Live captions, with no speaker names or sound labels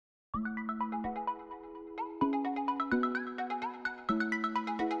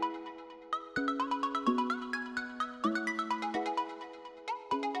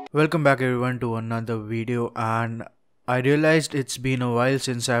Welcome back everyone to another video, and I realized it's been a while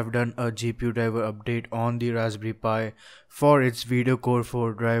since I've done a GPU driver update on the Raspberry Pi for its Video Core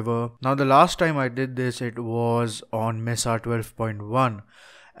 4 driver. Now the last time I did this it was on Mesa 12.1,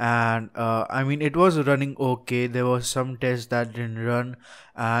 and I mean it was running okay. There were some tests that didn't run,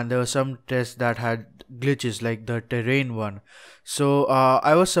 and there were some tests that had glitches like the terrain one. So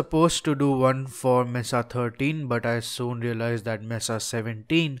I was supposed to do one for Mesa 13, but I soon realized that Mesa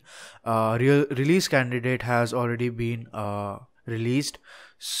 17 release candidate has already been released.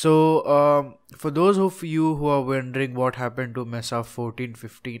 So for those of you who are wondering what happened to Mesa 14,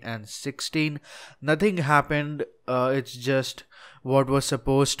 15 and 16, nothing happened. It's just what was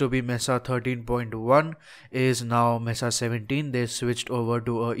supposed to be Mesa 13.1 is now Mesa 17. They switched over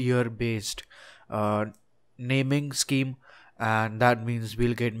to a year based naming scheme, and that means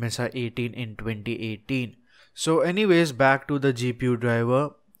we'll get Mesa 18 in 2018. So anyways, back to the GPU driver.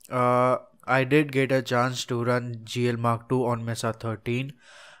 I did get a chance to run GLMark2 on Mesa 13,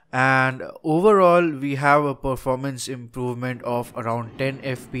 and overall we have a performance improvement of around 10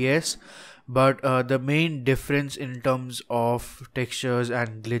 FPS, but the main difference in terms of textures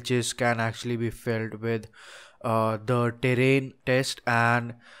and glitches can actually be felt with the terrain test,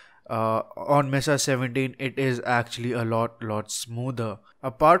 and on Mesa 17 it is actually a lot smoother.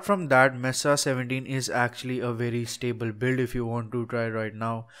 Apart from that, Mesa 17 is actually a very stable build if you want to try right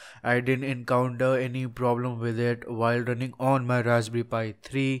now. I didn't encounter any problem with it while running on my Raspberry Pi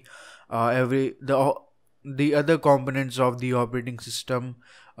 3. The other components of the operating system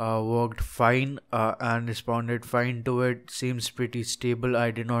worked fine and responded fine to it. Seems pretty stable. I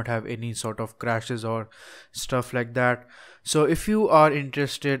did not have any sort of crashes or stuff like that. So if you are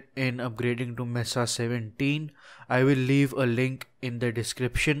interested in upgrading to Mesa 17, I will leave a link in the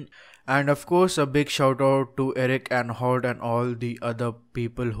description. And of course, a big shout out to Eric and Hord and all the other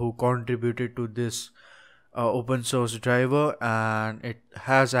people who contributed to this open source driver, and it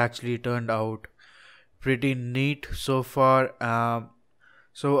has actually turned out pretty neat so far.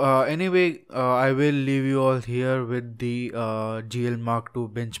 Anyway, I will leave you all here with the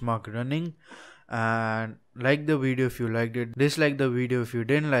GLMark2 benchmark running. And like the video if you liked it, dislike the video if you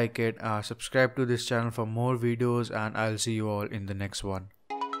didn't like it, subscribe to this channel for more videos, and I'll see you all in the next one.